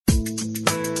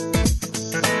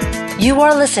You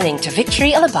are listening to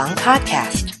Victory Alabang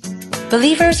Podcast.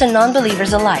 Believers and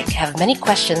non-believers alike have many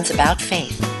questions about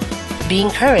faith. Be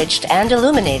encouraged and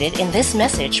illuminated in this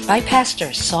message by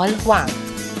Pastor Sol Huang.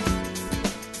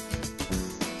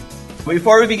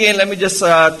 Before we begin, let me just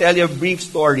tell you a brief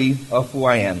story of who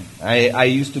I am. I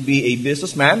used to be a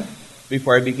businessman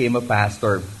before I became a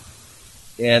pastor.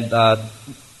 And, tell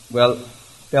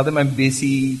them I'm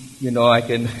busy, I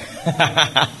can...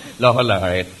 Loko lang,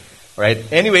 alright?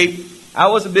 Right? Anyway, I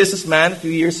was a businessman a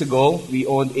few years ago. We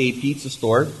owned a pizza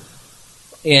store.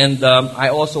 And I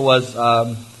also was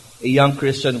a young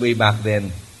Christian way back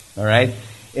then. Alright?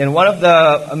 And one of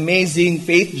the amazing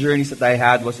faith journeys that I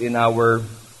had was in our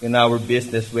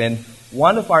business when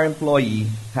one of our employees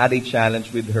had a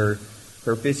challenge with her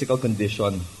physical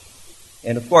condition.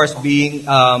 And of course, being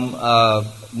a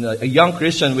young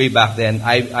Christian way back then,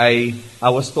 I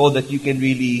was told that you can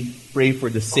really pray for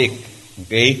the sick.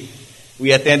 Okay?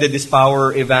 We attended this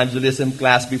power evangelism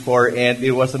class before, and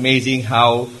it was amazing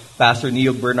how Pastor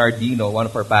Neil Bernardino, one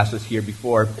of our pastors here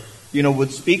before, would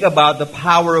speak about the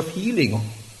power of healing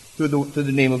to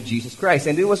the name of Jesus Christ.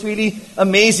 And it was really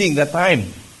amazing that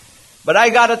time. But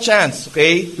I got a chance,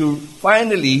 to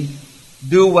finally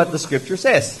do what the scripture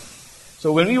says.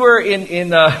 So when we were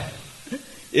in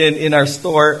our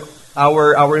store,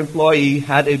 our employee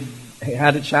had a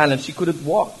challenge. She couldn't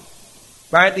walk.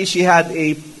 Apparently, she had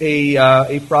a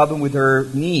problem with her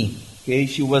knee. Okay,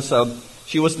 she was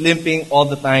limping all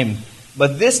the time.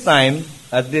 But this time,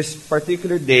 at this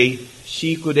particular day,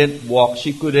 she couldn't walk.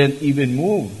 She couldn't even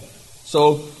move.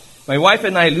 So my wife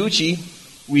and I, Lucy,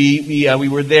 we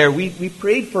were there. We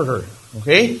prayed for her.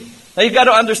 Okay. Now you got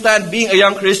to understand, being a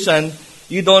young Christian,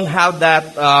 you don't have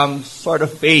that sort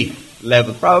of faith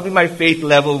level. Probably my faith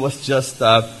level was just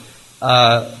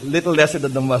little lesser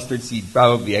than the mustard seed,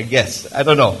 probably, I guess. I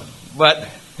don't know. But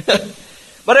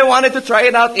but I wanted to try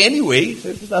it out anyway,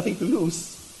 so there's nothing to lose.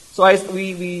 So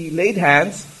we laid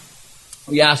hands.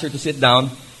 We asked her to sit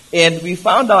down. And we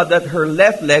found out that her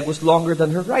left leg was longer than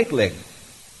her right leg.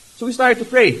 So we started to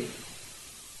pray.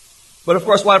 But of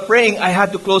course, while praying, I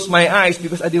had to close my eyes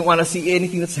because I didn't want to see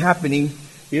anything that's happening,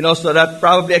 so that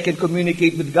probably I can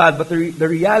communicate with God. But the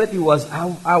reality was,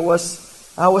 I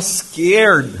was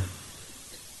scared.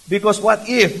 Because what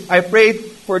if I prayed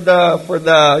for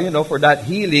that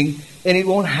healing and it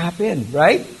won't happen,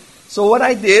 right? So what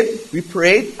I did, we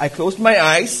prayed, I closed my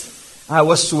eyes, I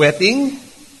was sweating,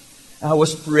 I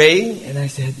was praying, and I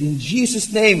said, in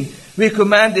Jesus' name, we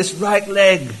command this right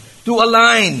leg to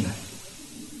align.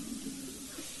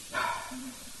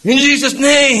 In Jesus'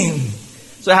 name.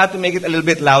 So I had to make it a little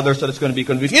bit louder so it's going to be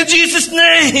convincing. In Jesus'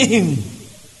 name.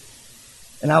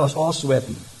 And I was all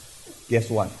sweaty. Guess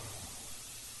what?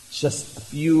 Just a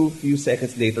few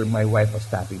seconds later, my wife was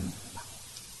tapping me.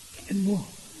 Tignan mo.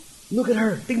 Look at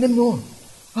her. Tignan mo.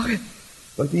 Okay.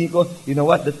 Pagtingin ko, you know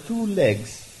what? The two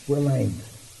legs were aligned.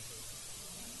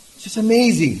 It's just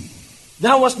amazing.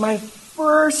 That was my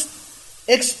first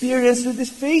experience with this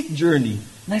faith journey.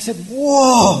 And I said,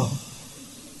 whoa.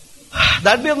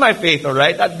 That built my faith, all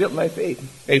right? That built my faith.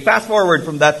 Okay, fast forward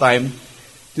from that time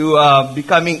to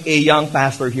becoming a young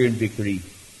pastor here in Victory.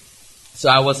 So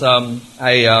I was a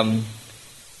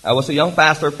young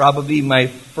pastor, probably my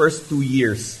first 2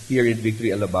 years here in Victory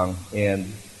Alabang,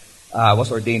 and I was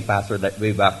ordained pastor that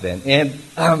way back then. And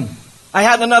I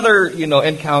had another,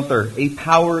 encounter, a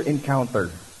power encounter,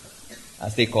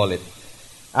 as they call it.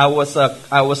 I was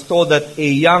told that a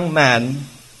young man,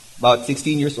 about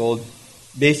 16 years old,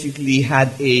 basically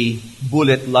had a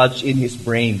bullet lodged in his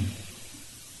brain.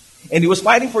 And he was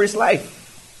fighting for his life.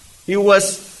 He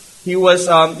was,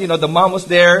 the mom was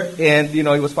there, and, he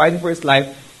was fighting for his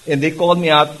life. And they called me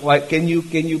out,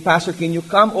 Pastor, can you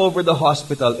come over the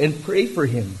hospital and pray for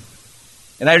him?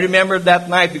 And I remember that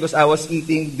night, because I was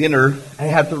eating dinner, I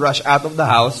had to rush out of the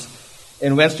house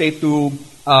and went straight to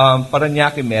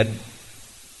Parañaque Med.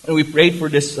 And we prayed for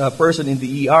this person in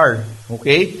the ER,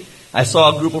 okay? I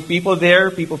saw a group of people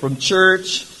there, people from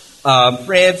church,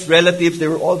 friends, relatives, they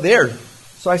were all there.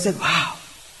 So I said, wow,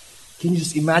 can you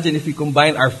just imagine if we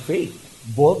combine our faith,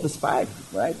 both the five,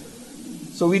 right?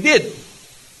 So we did.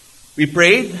 We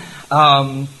prayed.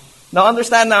 Now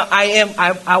understand,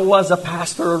 I was a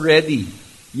pastor already,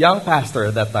 young pastor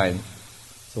at that time.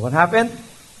 So what happened?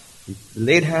 We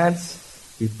laid hands,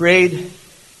 we prayed,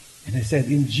 and I said,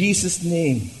 in Jesus'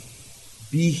 name,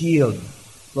 be healed.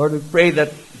 Lord, we pray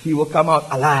that he will come out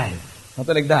alive.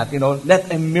 Something like that,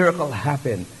 let a miracle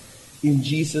happen in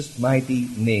Jesus' mighty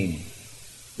name.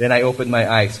 Then I opened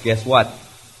my eyes. Guess what?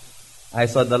 I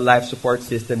saw the life support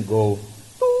system go.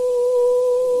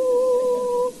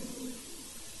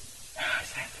 I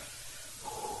said,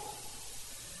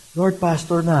 Lord,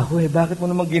 pastor na ako eh. Bakit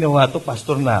mo naman ginawa to?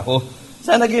 Pastor na ako.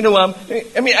 Sana ginawa.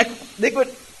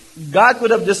 God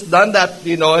could have just done that,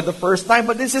 at the first time.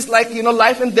 But this is like,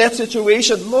 life and death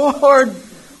situation. Lord,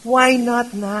 why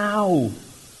not now?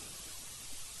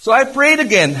 So I prayed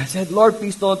again. I said, Lord,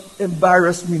 please don't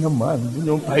embarrass me naman.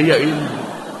 Payain.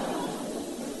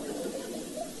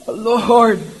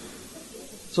 Lord.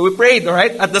 So we prayed, all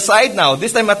right? At the side now.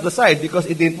 This time at the side because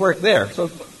it didn't work there.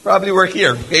 So probably work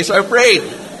here. Okay, so I prayed.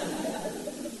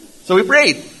 So we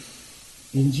prayed.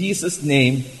 In Jesus'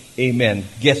 name, amen.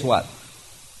 Guess what?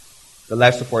 The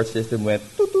life support system went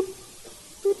toot, toot,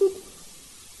 toot, toot.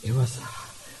 It was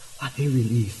a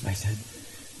relief. I said,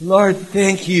 Lord,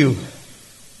 thank you.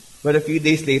 But a few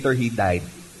days later, he died.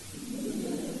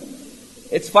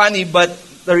 It's funny, but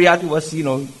the reality was, he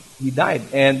died.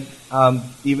 And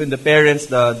even the parents,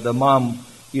 the mom,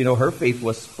 her faith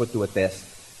was put to a test.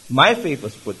 My faith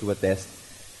was put to a test.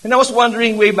 And I was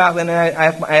wondering way back then,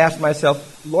 I asked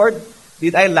myself, Lord,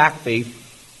 did I lack faith?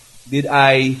 Did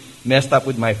I mess up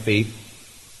with my faith?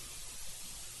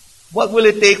 What will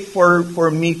it take for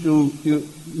me to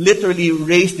literally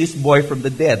raise this boy from the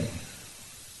dead?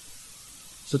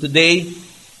 So today,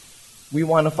 we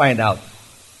want to find out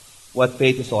what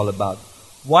faith is all about.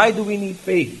 Why do we need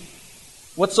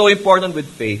faith? What's so important with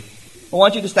faith? I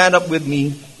want you to stand up with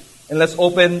me and let's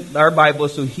open our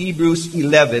Bibles to Hebrews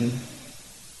 11,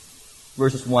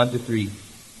 verses 1 to 3.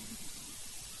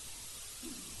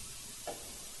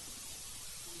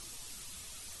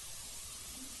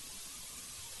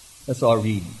 Let's all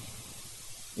read.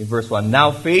 In verse 1,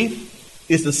 now faith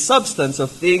is the substance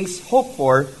of things hoped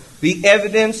for, the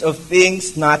evidence of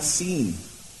things not seen.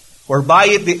 For by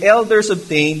it the elders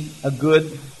obtained a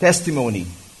good testimony.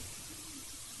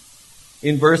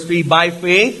 In verse 3, by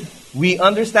faith we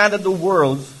understand that the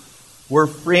worlds were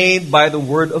framed by the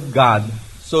word of God,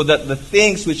 so that the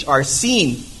things which are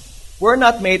seen were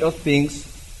not made of things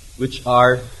which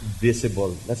are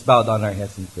visible. Let's bow down our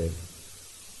heads and pray.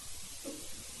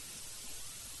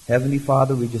 Heavenly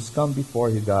Father, we just come before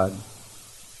you, God,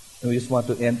 and we just want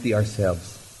to empty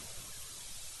ourselves.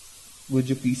 Would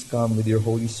you please come with your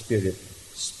Holy Spirit?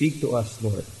 Speak to us,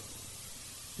 Lord.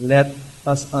 Let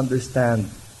us understand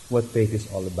what faith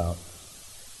is all about.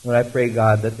 Lord, I pray,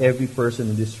 God, that every person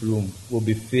in this room will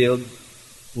be filled,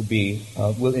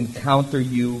 will encounter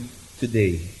you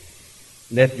today.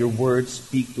 Let your word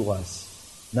speak to us.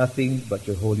 Nothing but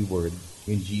your holy word.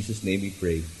 In Jesus' name we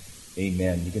pray.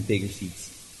 Amen. You can take your seats.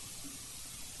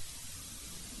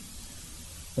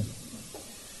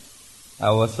 I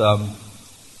was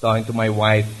talking to my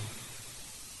wife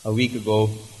a week ago,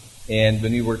 and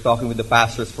when we were talking with the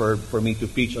pastors for me to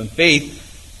preach on faith,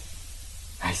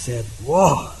 I said,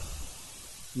 whoa,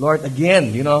 Lord,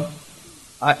 again,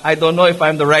 I don't know if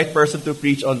I'm the right person to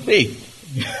preach on faith.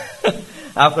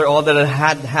 After all that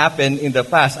had happened in the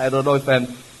past, I don't know if I'm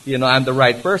the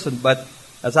right person. But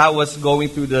as I was going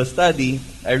through the study,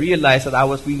 I realized that I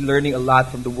was really learning a lot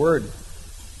from the Word.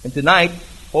 And tonight,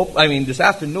 this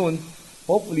afternoon,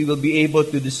 hopefully we'll be able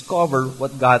to discover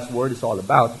what God's Word is all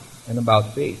about and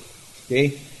about faith.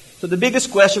 Okay? So the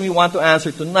biggest question we want to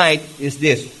answer tonight is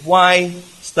this: why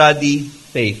study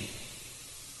faith?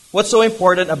 What's so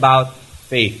important about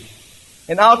faith?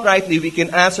 And outrightly, we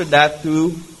can answer that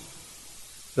to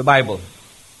the Bible.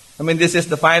 This is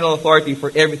the final authority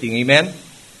for everything. Amen?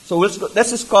 So let's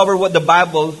discover what the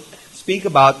Bible speaks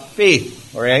about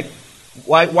faith. All right?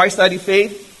 Why study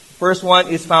faith? First one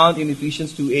is found in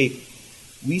Ephesians 2:8.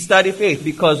 We study faith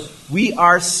because we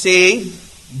are saved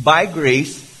by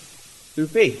grace through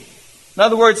faith. In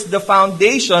other words, the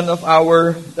foundation of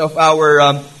our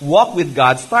walk with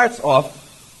God starts off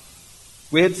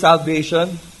with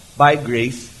salvation by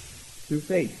grace through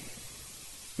faith.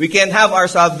 We can have our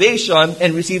salvation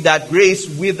and receive that grace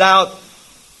without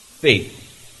faith.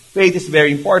 Faith is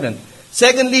very important.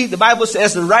 Secondly, the Bible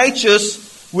says the righteous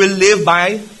will live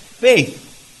by faith.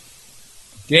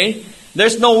 Okay?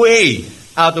 There's no way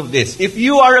out of this. If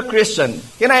you are a Christian,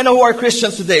 can I know who are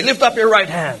Christians today? Lift up your right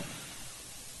hand.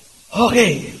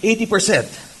 Okay, 80%.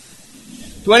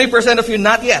 20% of you,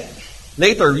 not yet.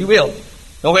 Later, you will.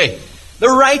 Okay. The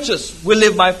righteous will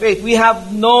live by faith. We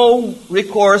have no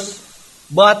recourse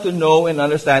but to know and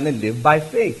understand and live by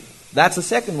faith. That's the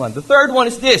second one. The third one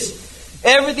is this: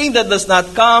 everything that does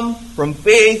not come from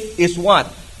faith is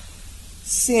what?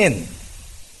 Sin.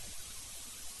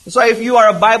 So if you are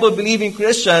a Bible-believing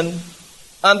Christian,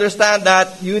 understand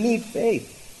that you need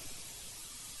faith.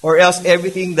 Or else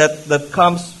everything that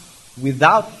comes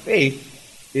without faith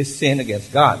is sin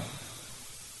against God.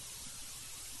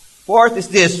 Fourth is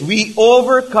this: we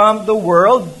overcome the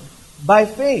world by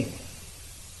faith.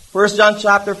 1 John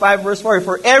chapter 5 verse 4.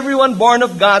 For everyone born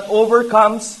of God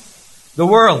overcomes the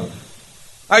world.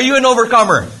 Are you an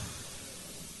overcomer?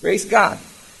 Praise God.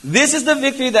 This is the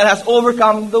victory that has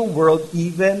overcome the world,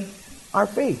 even our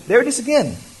faith. There it is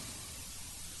again.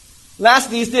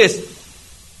 Lastly is this.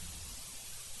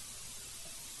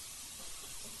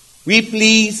 We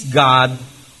please God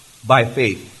by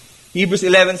faith. Hebrews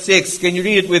 11:6. Can you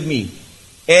read it with me?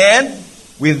 And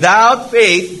without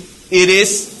faith, it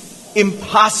is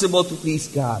impossible to please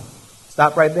God.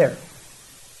 Stop right there.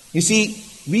 You see,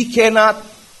 we cannot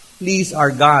please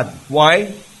our God.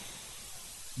 Why?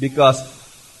 Because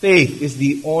faith is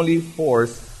the only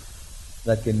force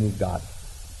that can move God.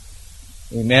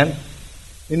 Amen?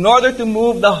 In order to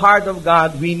move the heart of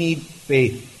God, we need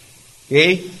faith.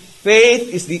 Okay? Faith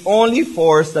is the only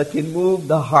force that can move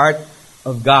the heart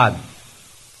of God.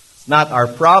 It's not our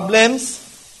problems,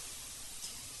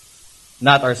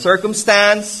 not our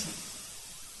circumstance,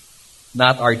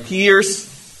 not our tears,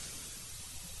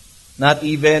 not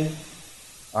even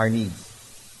our needs.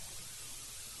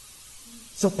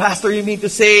 So, Pastor, you mean to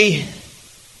say,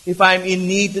 if I'm in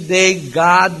need today,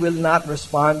 God will not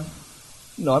respond?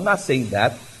 No, I'm not saying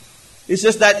that. It's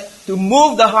just that to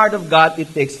move the heart of God,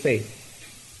 it takes faith.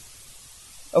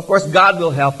 Of course, God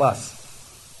will help us.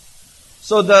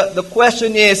 So the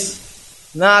question is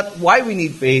not why we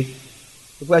need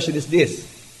faith. The question is this.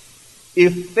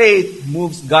 If faith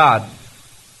moves God,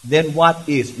 then what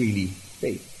is really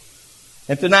faith?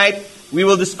 And tonight, we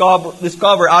will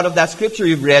discover out of that scripture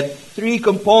you've read, 3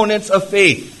 components of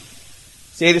faith.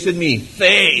 Say this with me.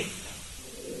 Faith.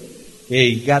 Okay,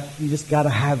 you just got to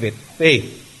have it.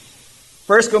 Faith.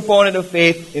 First component of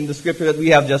faith in the scripture that we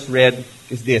have just read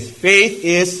is this. Faith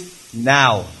is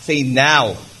now. Say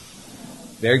now.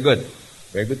 Very good.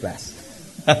 Very good class.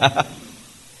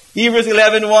 Hebrews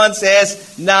 11:1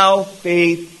 says, now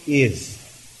faith is.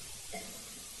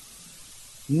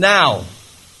 Now.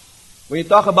 When you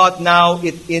talk about now,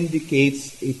 it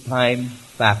indicates a time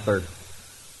factor.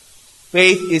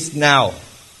 Faith is now.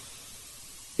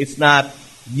 It's not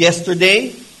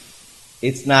yesterday.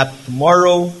 It's not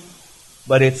tomorrow.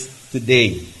 But it's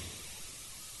today.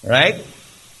 Right?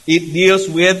 It deals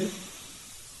with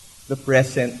the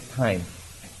present time.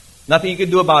 Nothing you can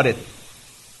do about it.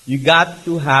 You got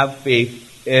to have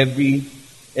faith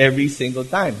every single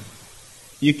time.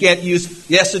 You can't use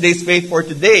yesterday's faith for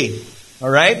today.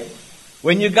 Alright?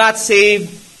 When you got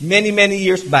saved many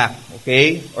years back,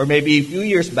 okay, or maybe a few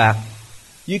years back,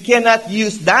 you cannot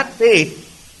use that faith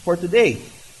for today.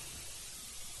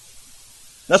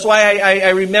 That's why I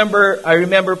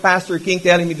remember Pastor King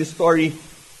telling me this story.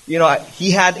 You know,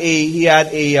 he had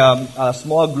a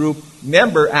small group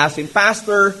member ask him,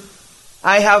 Pastor,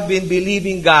 I have been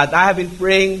believing God. I have been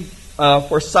praying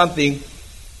for something,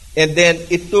 and then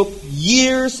it took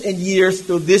years and years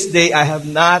to this day. I have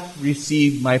not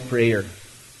received my prayer.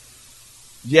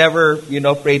 Did you ever,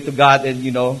 pray to God and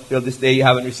till this day you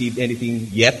haven't received anything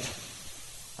yet?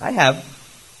 I have.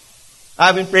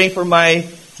 I've been praying for my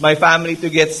family to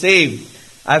get saved.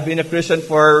 I've been a Christian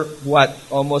for,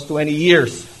 almost 20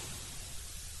 years.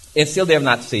 And still they have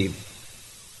not saved.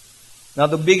 Now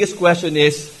the biggest question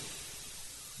is,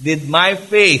 did my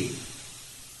faith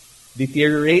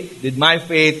deteriorate? Did my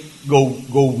faith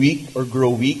go weak or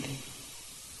grow weak?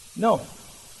 No.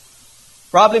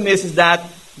 Problem is that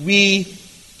we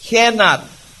cannot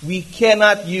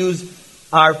use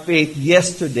our faith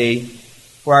yesterday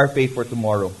for our faith for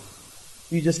tomorrow.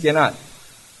 You just cannot.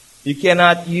 You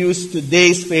cannot use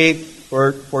today's faith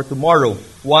for tomorrow.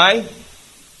 Why?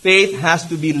 Faith has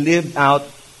to be lived out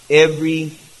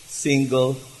every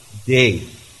single day.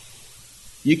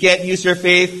 You can't use your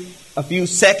faith a few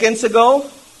seconds ago,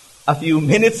 a few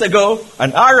minutes ago,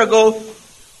 an hour ago.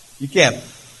 You can't.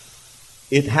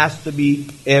 It has to be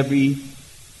every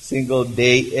single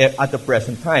day at the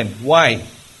present time. Why?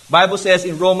 Bible says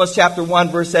in Romans chapter 1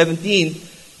 verse 17,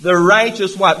 the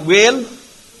righteous will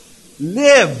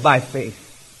live by faith.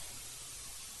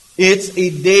 It's a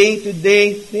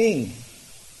day-to-day thing.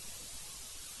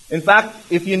 In fact,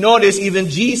 if you notice, even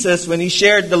Jesus, when he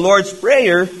shared the Lord's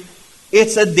Prayer,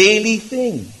 it's a daily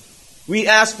thing. We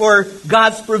ask for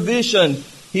God's provision,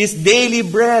 His daily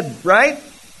bread, right?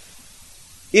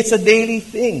 It's a daily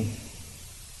thing.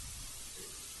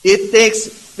 It takes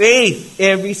faith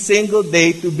every single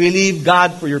day to believe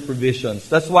God for your provisions.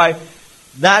 That's why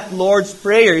that Lord's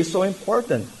Prayer is so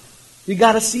important. You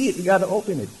got to see it. You got to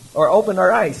open it. Or open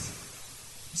our eyes.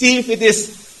 See,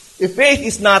 if faith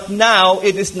is not now,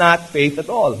 it is not faith at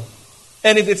all.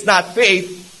 And if it's not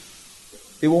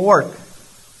faith, it won't work.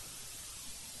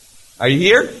 Are you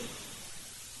here?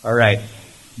 All right.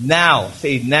 Now.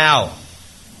 Say now.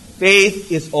 faith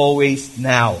is always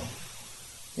now.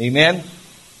 Amen?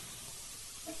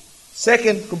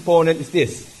 Second component is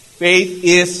this. Faith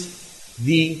is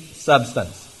the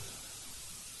substance.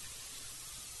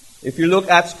 If you look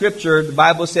at Scripture, the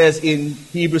Bible says in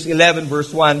Hebrews 11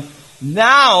 verse 1,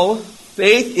 now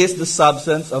faith is the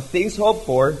substance of things hoped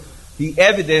for, the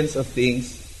evidence of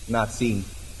things not seen.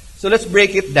 So let's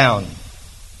break it down.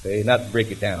 Okay, not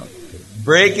break it down.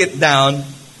 Break it down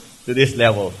to this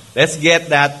level. Let's get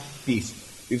that piece.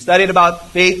 We've studied about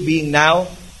faith being now,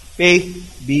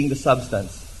 faith being the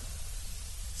substance.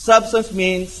 Substance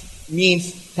means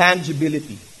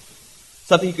tangibility.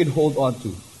 Something you can hold on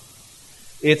to.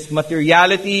 It's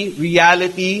materiality,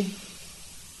 reality.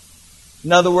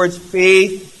 In other words,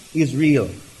 faith is real.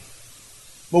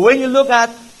 But when you look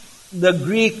at the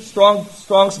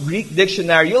Strong's Greek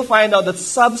dictionary, you'll find out that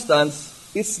substance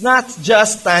is not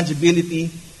just tangibility,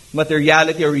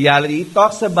 materiality, or reality. It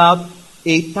talks about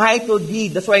a title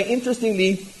deed. That's why,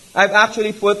 interestingly, I've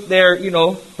actually put there,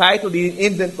 title deed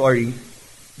inventory,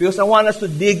 because I want us to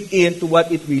dig into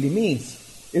what it really means.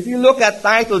 If you look at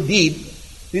title deed,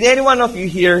 did any one of you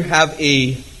here have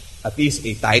at least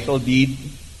a title deed?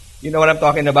 You know what I'm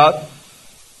talking about?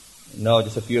 No,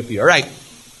 just a few of you. All right.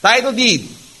 Title deed.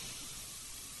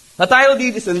 A title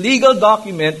deed is a legal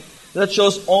document that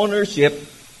shows ownership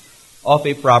of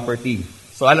a property.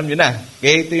 So alam nyo na,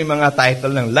 okay? Ito yung mga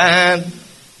title ng land,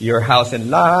 your house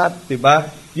and lot, diba?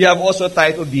 You have also a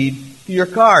title deed to your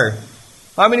car.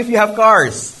 How many of you have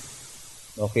cars?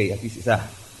 Okay, at least isa.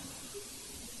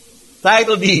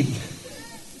 Title deed.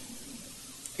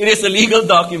 It is a legal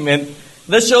document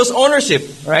that shows ownership,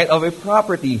 right, of a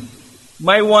property.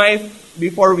 My wife,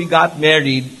 before we got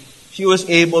married, she was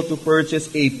able to purchase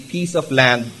a piece of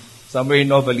land somewhere in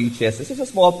Novaliches. This is a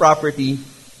small property.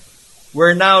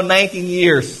 We're now 19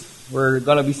 years. We're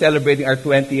going to be celebrating our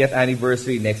 20th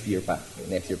anniversary next year pa.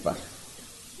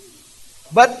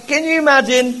 But can you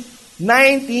imagine,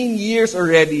 19 years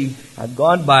already had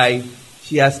gone by,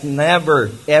 she has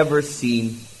never, ever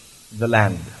seen the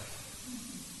land.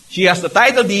 She has the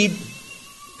title deed,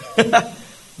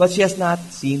 but she has not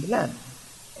seen the land.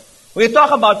 When you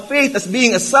talk about faith as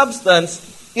being a substance,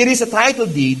 it is a title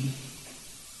deed.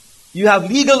 You have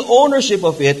legal ownership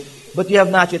of it, but you have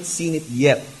not yet seen it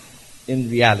yet in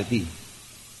reality.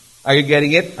 Are you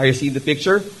getting it? Are you seeing the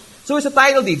picture? So it's a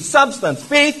title deed, substance.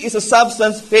 Faith is a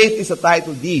substance, faith is a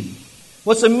title deed.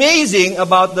 What's amazing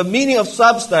about the meaning of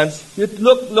substance, you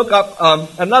look up,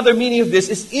 another meaning of this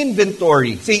is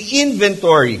inventory. Say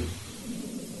inventory.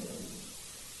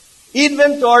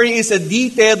 Inventory is a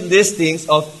detailed listings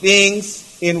of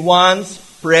things in one's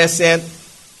present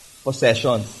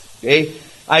possessions. Okay?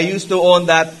 I used to own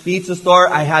that pizza store.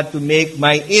 I had to make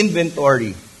my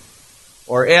inventory.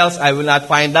 Or else I will not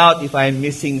find out if I'm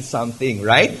missing something,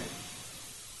 right?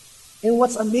 And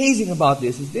what's amazing about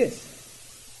this is this.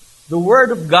 The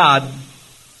Word of God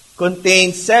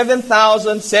contains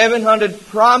 7,700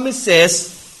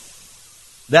 promises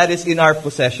that is in our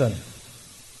possession.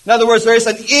 In other words, there is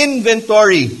an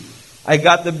inventory. I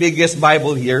got the biggest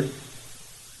Bible here.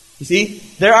 You see,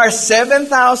 there are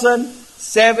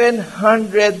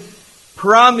 7,700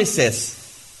 promises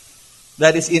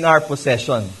that is in our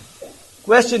possession.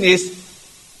 Question is,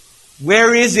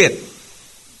 where is it?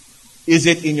 Is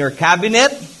it in your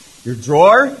cabinet, your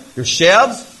drawer, your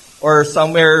shelves, or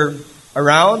somewhere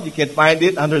around? You can find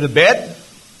it under the bed.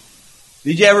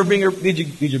 Did you ever bring did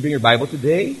you bring your Bible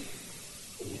today?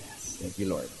 Yes, thank you,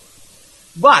 Lord.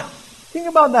 But think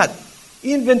about that.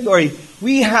 Inventory.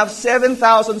 We have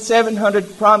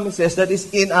 7,700 promises that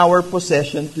is in our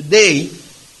possession today,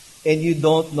 and you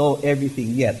don't know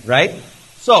everything yet, right?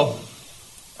 So,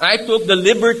 I took the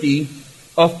liberty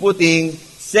of putting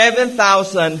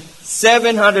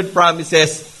 7,700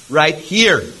 promises right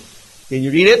here. Can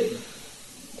you read it?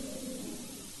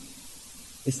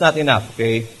 It's not enough,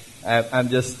 okay? I'm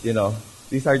just,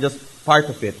 these are just part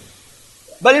of it.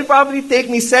 But it'll probably take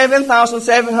me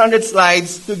 7,700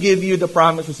 slides to give you the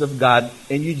promises of God,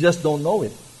 and you just don't know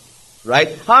it.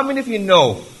 Right? How many of you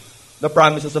know the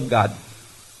promises of God?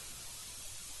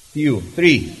 Few.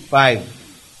 3,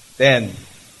 5, 10.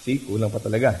 See, kulang pa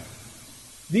talaga.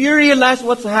 Do you realize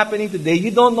what's happening today?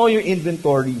 You don't know your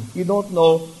inventory. You don't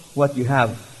know what you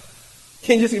have.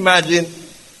 Can you just imagine?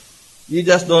 You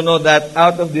just don't know that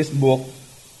out of this book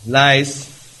lies,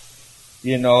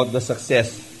 the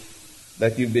success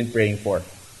that you've been praying for.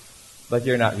 But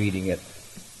you're not reading it.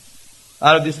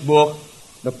 Out of this book,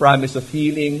 the promise of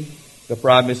healing, the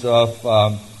promise of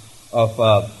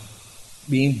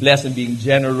being blessed and being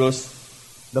generous,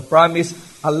 the promise,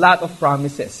 a lot of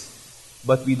promises,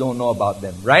 but we don't know about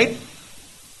them, right?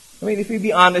 I mean, if we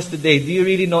be honest today, do you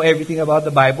really know everything about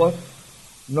the Bible?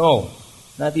 No.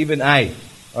 Not even I.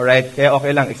 Alright? Kaya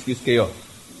okay lang, excuse kayo.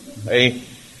 Okay?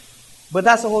 But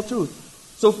that's the whole truth.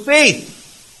 So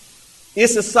faith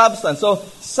is a substance. So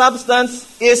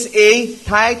substance is a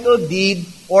title deed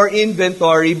or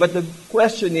inventory, but the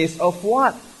question is of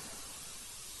what?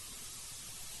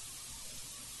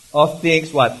 Of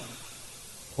things what?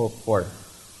 Hope for.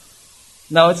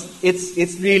 Now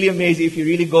it's really amazing if you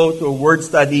really go to a word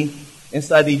study and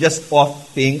study just of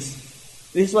things.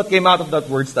 This is what came out of that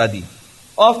word study.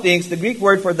 Of things, the Greek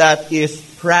word for that is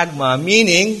pragma,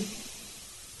 meaning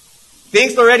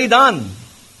things already done.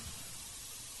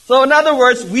 So in other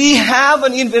words, we have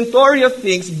an inventory of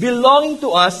things belonging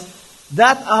to us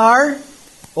that are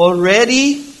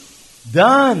already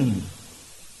done.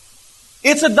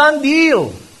 It's a done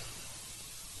deal.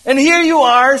 And here you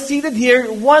are, seated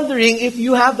here, wondering if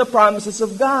you have the promises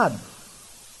of God.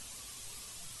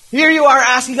 Here you are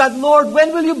asking God, Lord,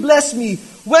 when will you bless me?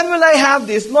 When will I have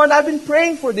this? Lord, I've been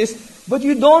praying for this. But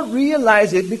you don't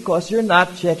realize it because you're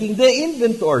not checking the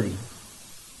inventory.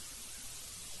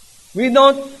 We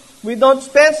don't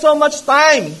spend so much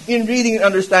time in reading and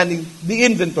understanding the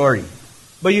inventory.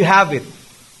 But you have it.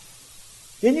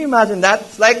 Can you imagine that?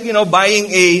 It's like, buying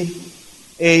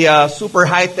a super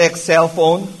high-tech cell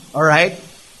phone. Alright?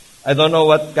 I don't know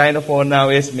what kind of phone now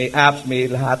is. May apps, may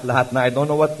lahat na. I don't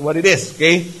know what it is.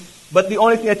 Okay? But the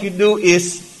only thing that you do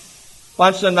is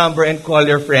punch the number and call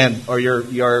your friend or your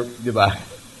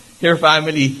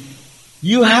family.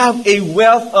 You have a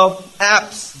wealth of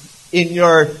apps in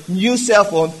your new cell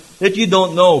phone that you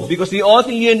don't know. Because the only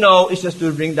thing you know is just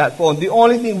to ring that phone. The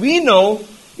only thing we know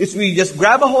is we just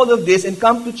grab a hold of this and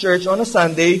come to church on a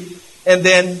Sunday, and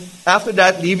then after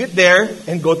that, leave it there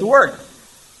and go to work.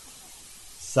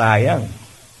 Sayang.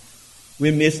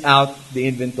 We miss out the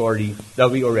inventory that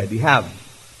we already have.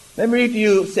 Let me read to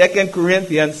you 2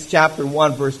 Corinthians chapter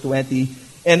 1, verse 20.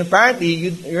 And apparently,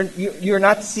 you're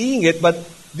not seeing it, but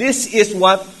this is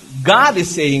what God is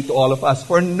saying to all of us.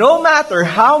 For no matter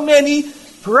how many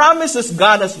promises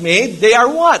God has made, they are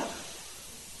what?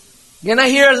 Can I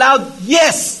hear aloud?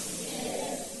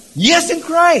 Yes. Yes in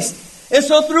Christ. And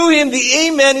so through Him, the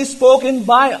Amen is spoken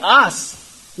by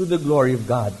us to the glory of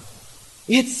God.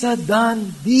 It's a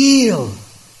done deal.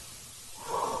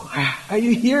 Are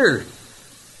you here?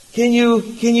 Can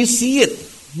you see it?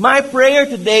 My prayer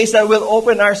today is that we'll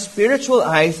open our spiritual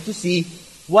eyes to see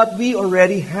what we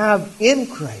already have in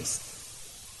Christ.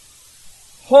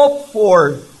 Hope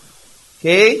for.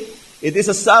 Okay? It is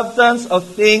a substance of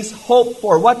things hoped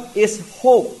for. What is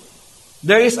hope?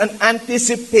 There is an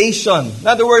anticipation. In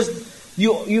other words,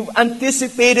 you've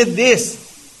anticipated this.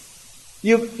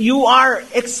 You are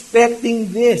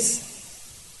expecting this.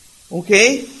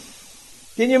 Okay?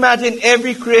 Can you imagine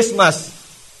every Christmas?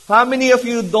 How many of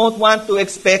you don't want to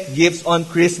expect gifts on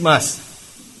Christmas?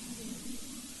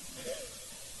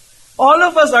 All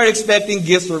of us are expecting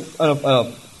gifts for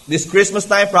this Christmas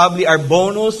time, probably our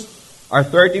bonus, our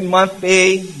 13-month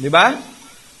pay, di ba?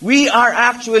 We are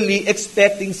actually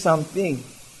expecting something.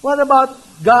 What about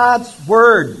God's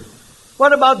Word?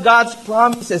 What about God's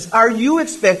promises? Are you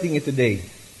expecting it today?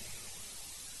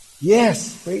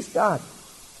 Yes, praise God.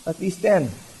 At least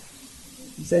 10.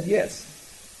 He said yes.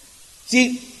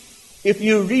 See, if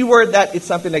you reword that, it's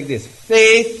something like this.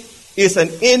 Faith is an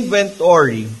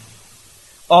inventory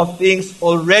of things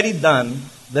already done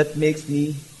that makes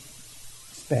me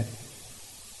expect.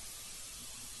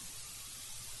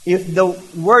 If the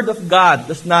Word of God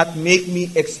does not make me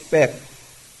expect,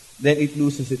 then it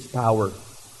loses its power.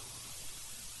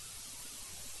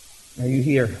 Are you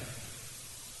here?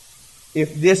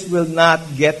 If this will not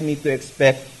get me to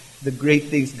expect the great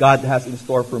things God has in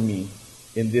store for me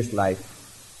in this life,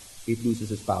 it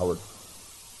loses its power.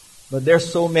 But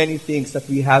there's so many things that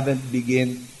we haven't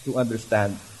begun to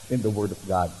understand in the Word of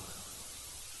God.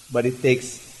 But it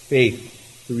takes faith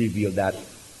to reveal that.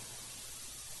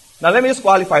 Now let me just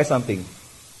qualify something.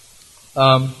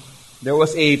 There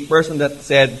was a person that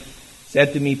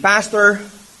said to me, Pastor,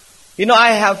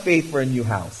 I have faith for a new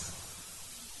house.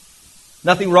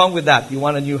 Nothing wrong with that. You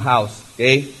want a new house,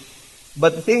 okay?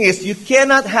 But the thing is, you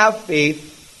cannot have faith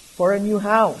for a new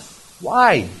house.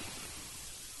 Why?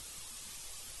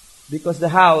 Because the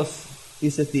house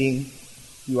is a thing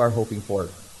you are hoping for.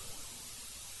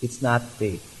 It's not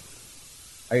faith.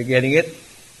 Are you getting it?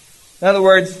 In other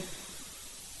words,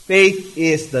 faith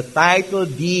is the title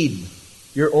deed,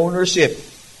 your ownership,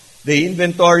 the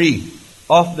inventory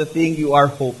of the thing you are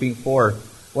hoping for.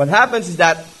 What happens is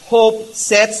that hope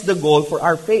sets the goal for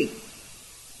our faith.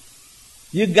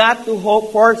 You got to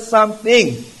hope for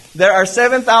something. There are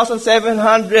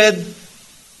 7,700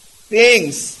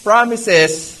 things,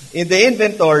 promises in the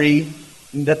inventory,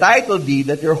 in the title deed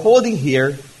that you're holding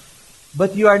here,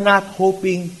 but you are not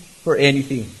hoping for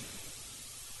anything.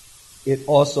 It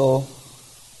also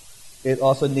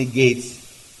negates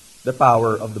the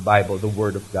power of the Bible, the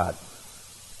Word of God.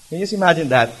 Can you just imagine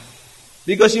that?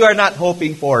 Because you are not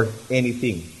hoping for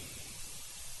anything.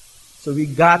 So we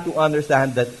got to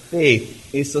understand that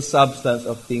faith is the substance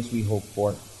of things we hope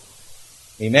for.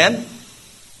 Amen?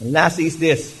 And lastly is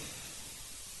this.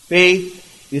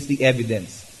 Faith is the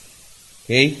evidence.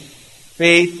 Okay?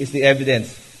 Faith is the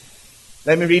evidence.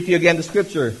 Let me read to you again the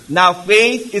scripture. Now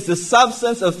faith is the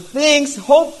substance of things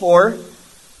hoped for.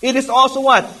 It is also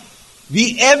what?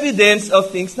 The evidence of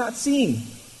things not seen.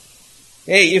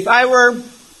 Hey, if I were...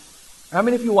 How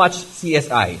many of you watch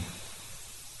CSI?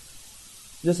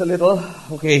 Just a little?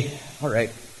 Okay,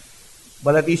 alright.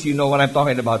 But at least you know what I'm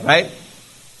talking about, right?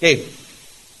 Okay.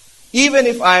 Even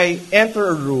if I enter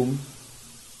a room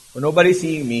where nobody's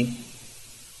seeing me,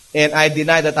 and I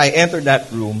deny that I entered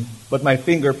that room, but my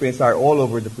fingerprints are all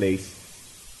over the place,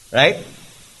 right?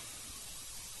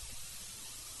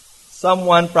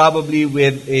 Someone probably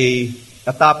with a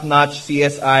top-notch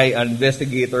CSI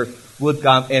investigator would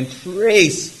come and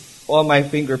trace all my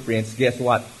fingerprints. Guess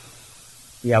what?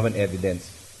 We have an evidence,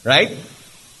 right?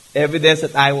 Evidence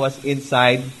that I was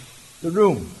inside the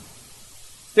room.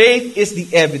 Faith is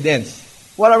the evidence.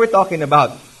 What are we talking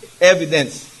about?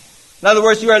 Evidence. In other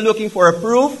words, you are looking for a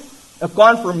proof, a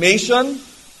confirmation,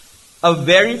 a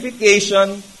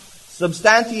verification,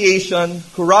 substantiation,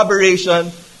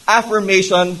 corroboration,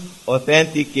 affirmation,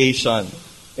 authentication,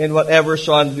 and whatever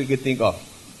Sean we could think of.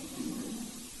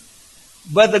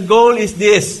 But the goal is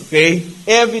this, okay?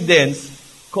 Evidence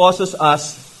causes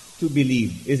us to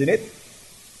believe, isn't it?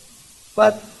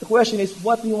 But the question is,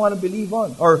 what do you want to believe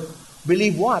on? Or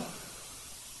believe what?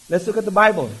 Let's look at the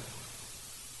Bible.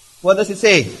 What does it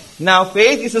say? Now,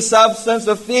 faith is the substance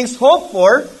of things hoped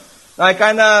for. Now, I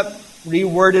kind of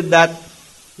reworded that,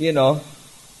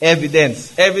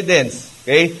 evidence. Evidence,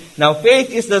 okay? Now, faith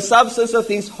is the substance of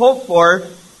things hoped for.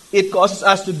 It causes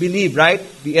us to believe, right?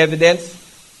 The evidence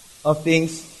of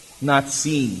things not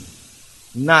seen.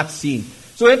 Not seen.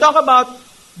 So when we talk about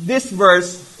this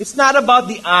verse, it's not about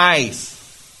the eyes.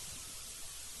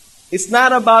 It's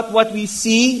not about what we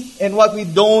see and what we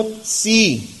don't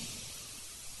see.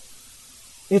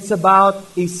 It's about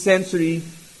a sensory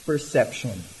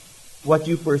perception, what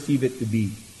you perceive it to be.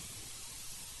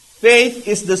 Faith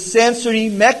is the sensory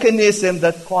mechanism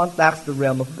that contacts the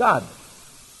realm of God.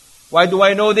 Why do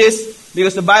I know this?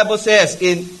 Because the Bible says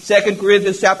in 2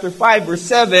 Corinthians chapter 5, verse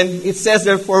 7, it says,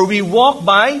 therefore we walk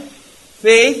by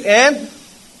faith and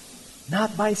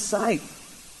not by sight.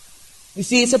 You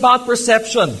see, it's about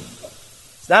perception.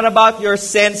 It's not about your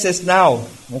senses now,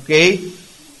 okay?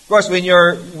 Of course, when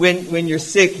you're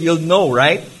sick, you'll know,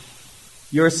 right?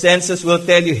 Your senses will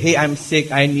tell you, hey, I'm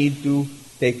sick, I need to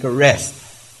take a rest.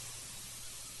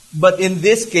 But in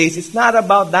this case, it's not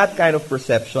about that kind of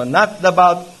perception, not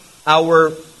about our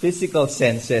physical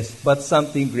senses, but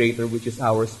something greater, which is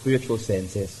our spiritual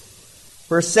senses.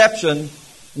 Perception,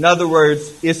 in other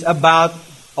words, is about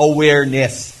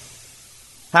awareness.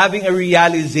 Having a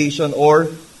realization or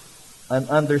an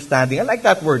understanding. I like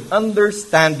that word,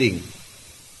 understanding.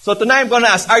 So tonight I'm going to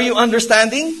ask, are you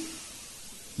understanding?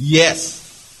 Yes.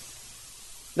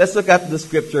 Let's look at the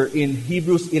scripture in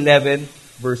Hebrews 11,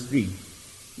 verse 3.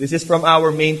 This is from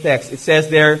our main text. It says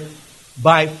there,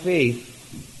 by faith,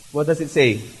 what does it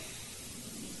say?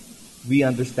 We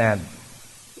understand.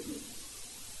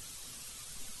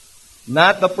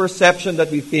 Not the perception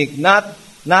that we think, not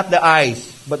the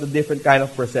eyes, but a different kind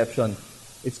of perception.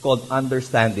 It's called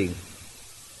understanding.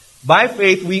 By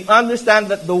faith, we understand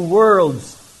that the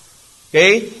worlds,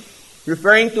 okay,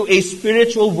 referring to a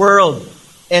spiritual world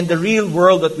and the real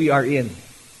world that we are in,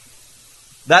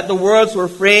 that the worlds were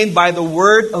framed by the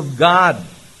Word of God,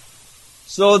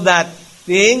 so that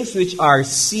things which are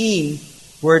seen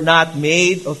were not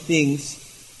made of things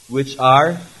which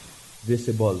are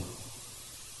visible.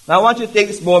 Now I want you to take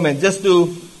this moment just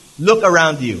to look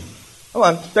around you. Come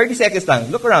on, 30 seconds lang.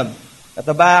 Look around. At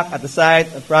the back, at the side,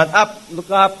 at front, up, look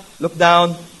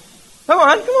down. Come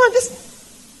on, just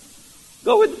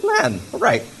go with the plan. All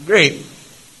right, great.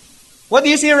 What do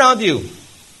you see around you?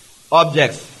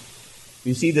 Objects.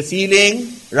 You see the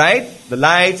ceiling, right? The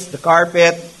lights, the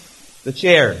carpet, the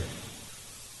chair.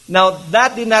 Now,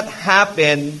 that did not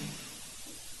happen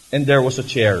and there was a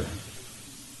chair.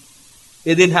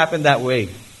 It didn't happen that way.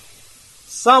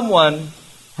 Someone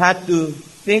had to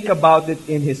think about it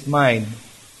in his mind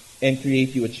and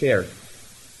create you a chair.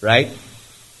 Right?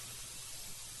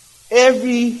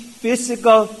 Every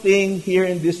physical thing here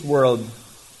in this world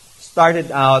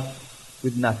started out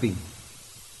with nothing.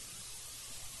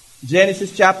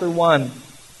 Genesis chapter 1,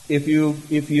 if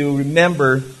you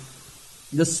remember,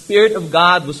 the Spirit of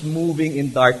God was moving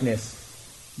in darkness.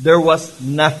 There was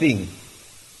nothing.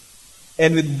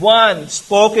 And with one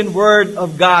spoken word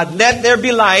of God, let there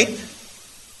be light,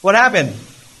 what happened?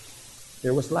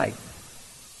 There was light.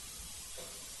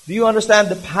 Do you understand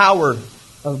the power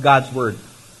of God's word?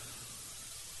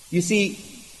 You see,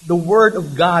 the word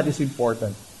of God is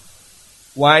important.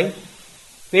 Why?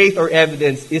 Faith or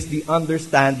evidence is the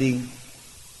understanding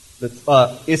the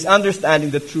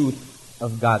truth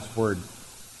of God's word.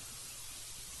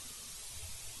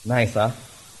 Nice, huh?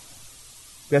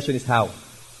 Question is how?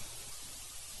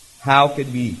 How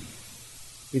can we?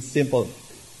 It's simple.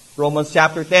 Romans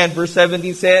chapter 10 verse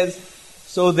 17 says,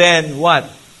 so then what?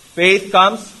 Faith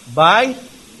comes by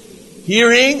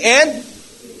hearing and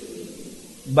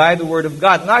by the word of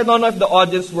God. Now I don't know if the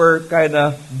audience were kind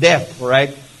of deaf,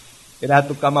 right? It had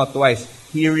to come out twice.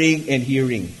 Hearing and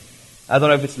hearing. I don't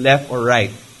know if it's left or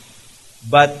right.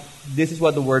 But this is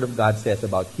what the word of God says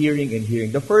about hearing and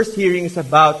hearing. The first hearing is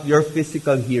about your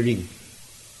physical hearing.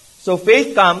 So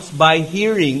faith comes by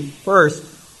hearing first.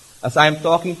 As I'm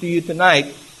talking to you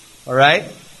tonight, alright?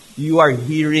 You are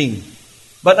hearing.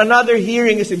 But another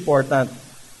hearing is important.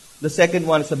 The second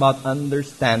one is about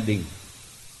understanding.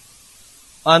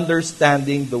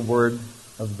 Understanding the Word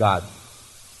of God.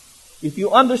 If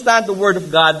you understand the Word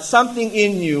of God, something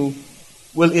in you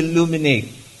will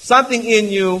illuminate. Something in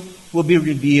you will be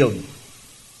revealed.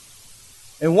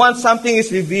 And once something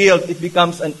is revealed, it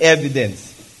becomes an evidence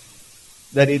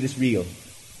that it is real.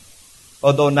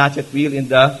 Although not yet real in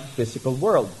the physical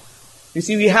world. You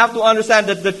see, we have to understand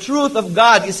that the truth of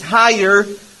God is higher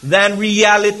than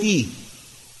reality.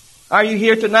 Are you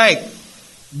here tonight?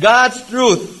 God's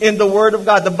truth in the Word of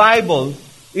God, the Bible,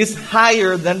 is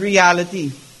higher than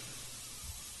reality.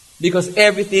 Because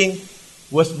everything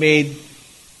was made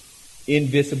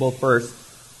invisible first.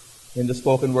 In the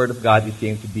spoken Word of God, it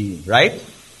came to being. Right?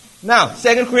 Now,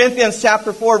 2 Corinthians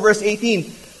chapter 4, verse 18.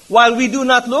 While we do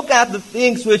not look at the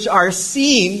things which are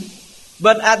seen,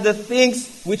 but at the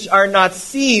things which are not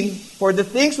seen, for the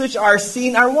things which are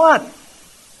seen are what?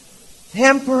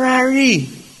 Temporary.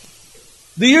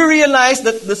 Do you realize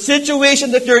that the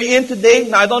situation that you're in today,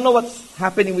 now I don't know what's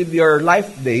happening with your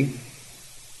life today,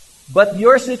 but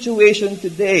your situation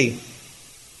today,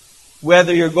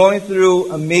 whether you're going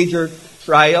through a major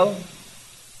trial,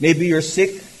 maybe you're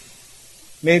sick,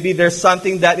 maybe there's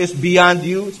something that is beyond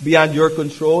you, it's beyond your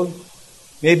control,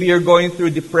 maybe you're going through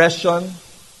depression,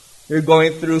 you're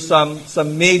going through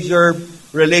some major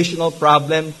relational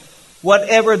problem.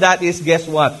 Whatever that is, guess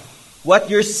what? What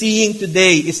you're seeing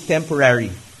today is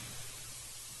temporary.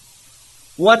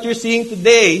 What you're seeing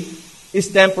today is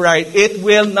temporary. It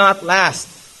will not last.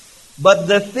 But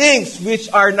the things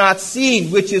which are not seen,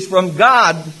 which is from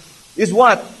God, is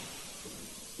what?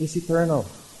 Is eternal.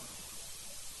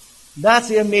 That's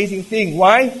the amazing thing.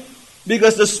 Why?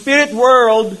 Because the spirit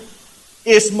world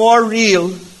is more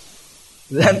real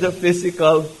than the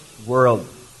physical world.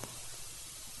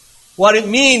 What it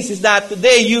means is that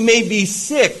today you may be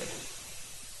sick,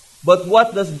 but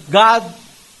what does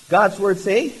God's word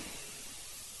say?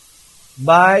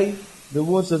 By the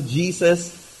wounds of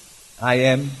Jesus, I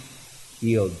am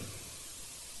healed.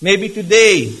 Maybe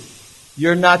today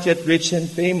you're not yet rich and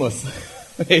famous,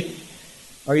 right?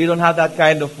 Or you don't have that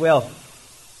kind of wealth.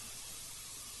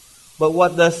 But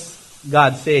what does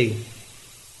God say?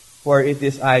 For it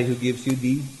is I who gives you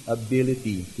the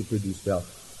ability to produce wealth.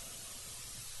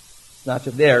 It's not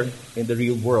just there in the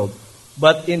real world,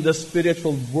 but in the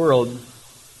spiritual world,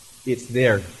 it's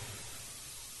there.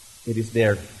 It is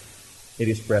there. It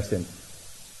is present.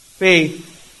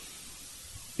 Faith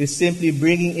is simply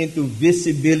bringing into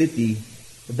visibility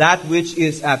that which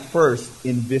is at first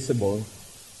invisible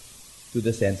to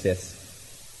the senses.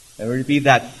 And we repeat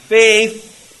that.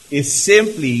 Faith is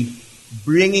simply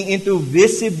bringing into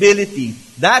visibility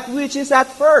that which is at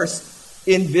first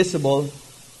invisible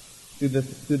to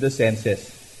the senses.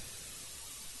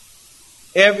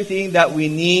 Everything that we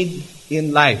need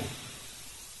in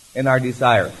life and our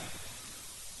desire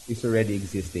is already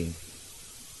existing.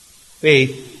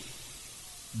 Faith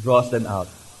draws them out.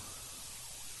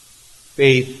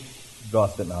 Faith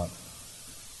draws them out.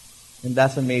 And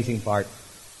that's the amazing part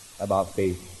about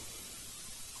faith.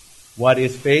 What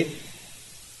is faith?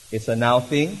 It's a now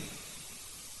thing.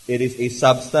 It is a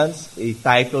substance, a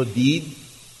title deed,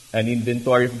 an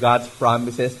inventory of God's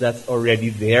promises that's already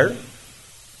there.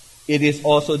 It is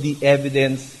also the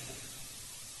evidence.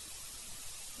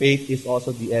 Faith is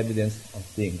also the evidence of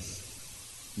things.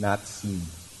 not seen.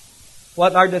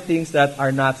 What are the things that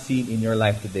are not seen in your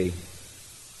life today?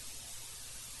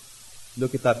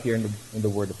 Look it up here in the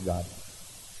Word of God.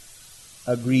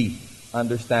 Agree,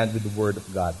 understand with the Word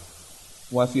of God.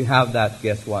 Once you have that,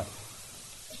 guess what?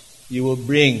 You will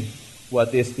bring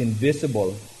what is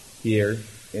invisible here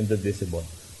in the visible.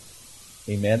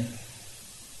 Amen?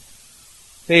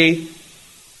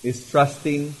 Faith is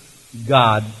trusting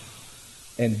God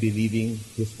and believing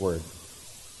His Word.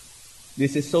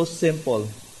 This is so simple,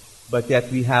 but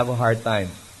yet we have a hard time.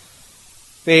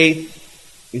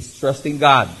 Faith is trusting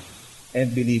God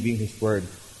and believing His Word.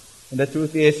 And the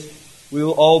truth is, we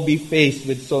will all be faced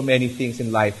with so many things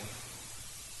in life.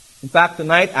 In fact,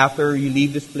 tonight, after you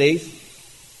leave this place,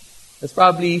 there's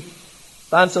probably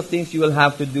tons of things you will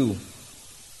have to do.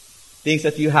 Things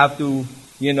that you have to,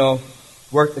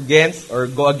 work against or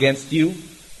go against you.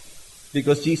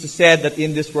 Because Jesus said that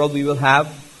in this world we will have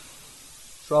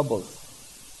troubles.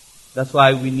 That's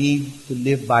why we need to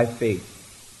live by faith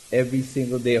every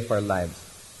single day of our lives.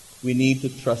 We need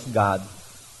to trust God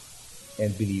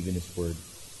and believe in His Word.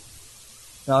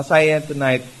 Now, as I end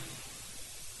tonight,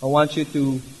 I want you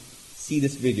to see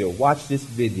this video. Watch this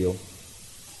video.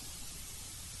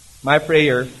 My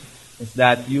prayer is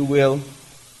that you will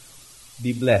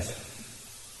be blessed.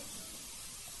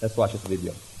 Let's watch this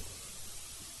video.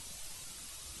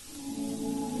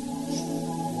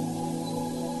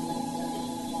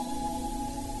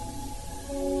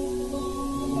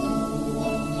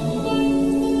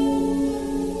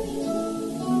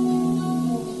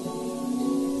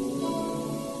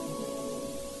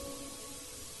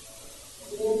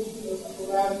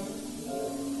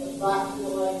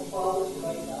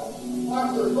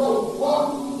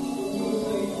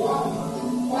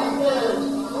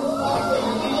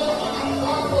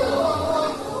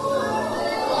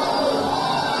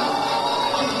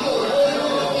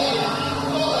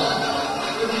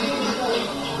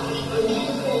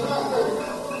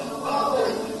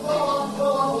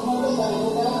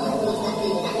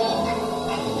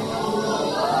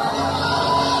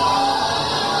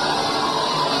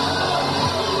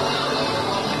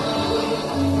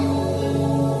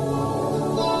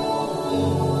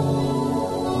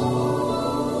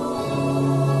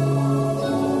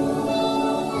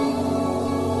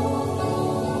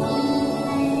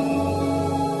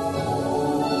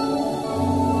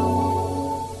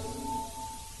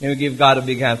 Can we give God a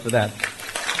big hand for that?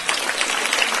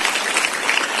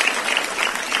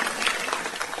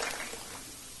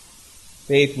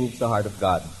 Faith moves the heart of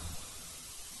God.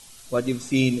 What you've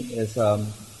seen is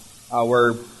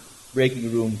our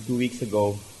breaking room 2 weeks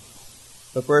ago.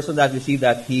 The person that received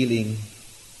that healing,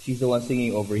 she's the one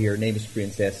singing over here. Her name is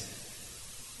Princess.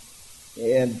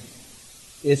 And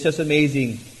it's just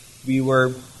amazing. We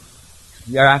are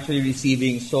actually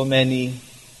receiving so many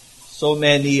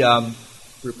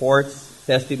reports,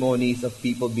 testimonies of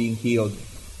people being healed.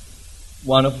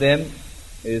 One of them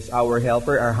is our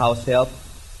helper, our house help.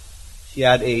 She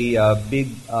had a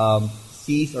big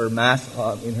cyst or mass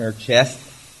in her chest.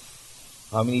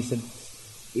 How many?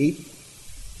 8?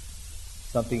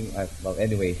 Something. Well,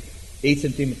 anyway, 8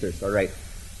 centimeters. All right.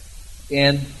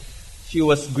 And she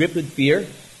was gripped with fear.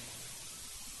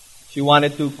 She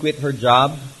wanted to quit her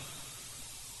job.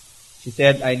 She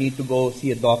said, "I need to go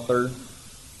see a doctor.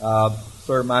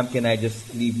 Sir, ma'am, can I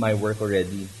just leave my work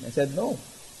already?" I said, "No.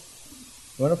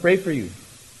 I want to pray for you.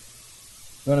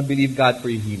 I want to believe God for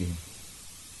your healing."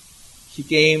 She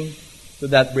came to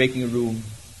that breaking room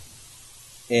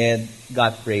and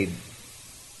got prayed.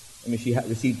 She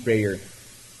received prayer.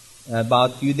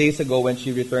 About a few days ago when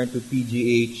she returned to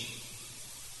PGH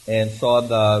and saw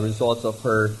the results of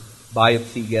her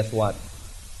biopsy, guess what?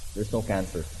 There's no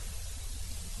cancer.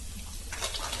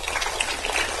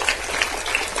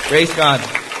 Praise God.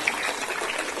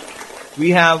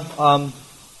 We have,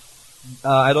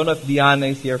 I don't know if Diana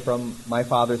is here from my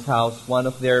father's house. One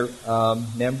of their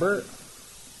member,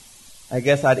 I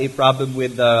guess, had a problem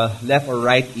with the left or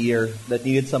right ear that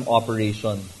needed some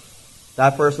operation.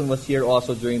 That person was here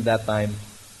also during that time.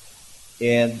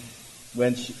 And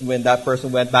when that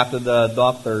person went back to the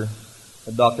doctor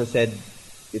said,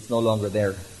 it's no longer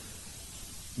there.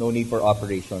 No need for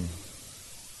operation.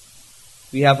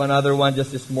 We have another one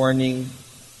just this morning.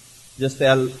 Just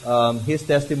tell his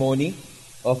testimony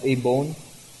of a bone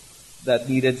that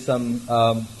needed some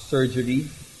surgery.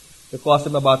 It cost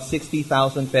him about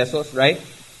 60,000 pesos, right?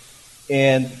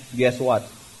 And guess what?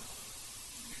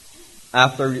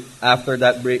 After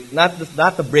that break, not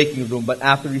the breaking room, but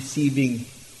after receiving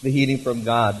the healing from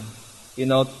God,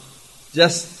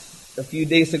 just a few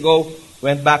days ago,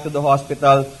 went back to the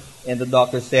hospital, and the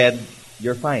doctor said,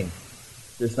 "You're fine.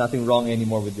 there's nothing wrong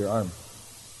anymore with your arm.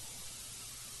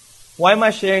 Why am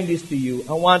I sharing this to you?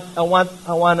 I want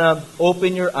to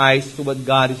open your eyes to what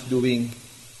God is doing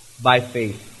by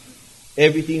faith.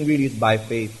 Everything really is by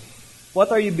faith.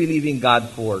 What are you believing God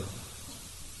for?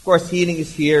 Of course, healing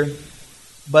is here.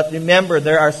 But remember,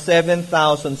 there are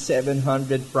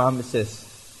 7,700 promises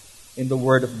in the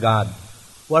Word of God.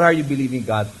 What are you believing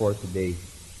God for today?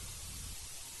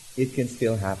 It can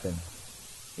still happen.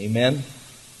 Amen?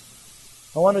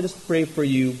 I want to just pray for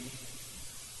you.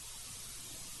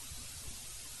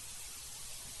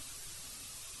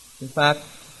 In fact,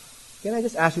 can I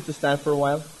just ask you to stand for a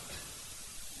while?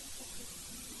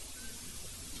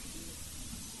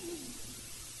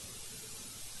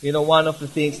 You know, one of the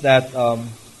things that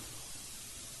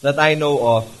I know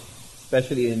of,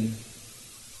 especially in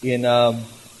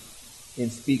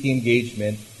speaking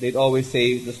engagement, they'd always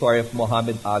say the story of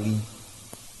Muhammad Ali.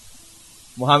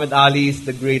 Muhammad Ali is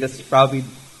the greatest, probably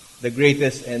the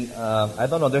greatest, and I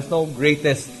don't know, there's no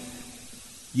greatest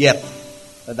yet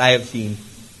that I have seen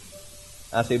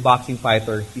as a boxing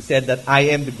fighter. He said that I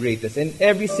am the greatest. And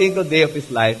every single day of his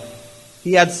life,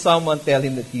 he had someone tell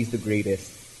him that he's the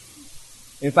greatest.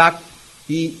 In fact,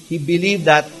 he believed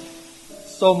that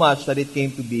so much that it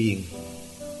came to being.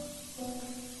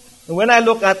 And when I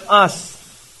look at us,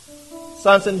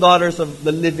 sons and daughters of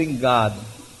the living God,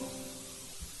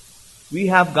 we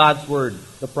have God's Word,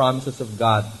 the promises of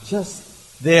God,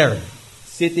 just there,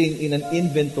 sitting in an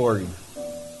inventory.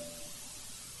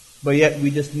 But yet we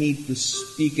just need to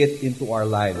speak it into our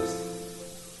lives.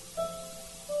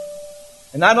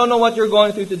 And I don't know what you're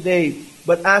going through today,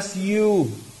 but as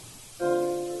you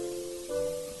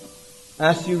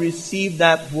receive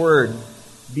that word,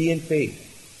 be in faith.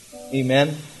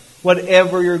 Amen?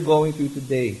 Whatever you're going through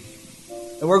today.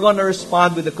 And we're going to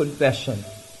respond with a confession.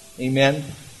 Amen?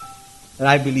 And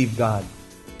I believe God.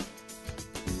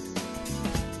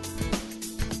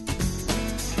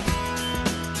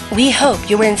 We hope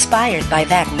you were inspired by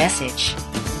that message.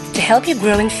 To help you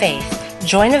grow in faith,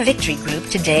 join a victory group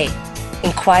today.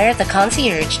 Inquire at the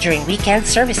concierge during weekend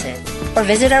services or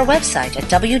visit our website at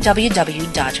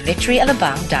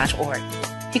www.victoryalabang.org.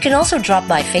 You can also drop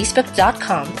by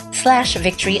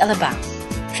facebook.com/victoryalabang.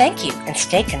 Thank you and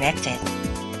stay connected.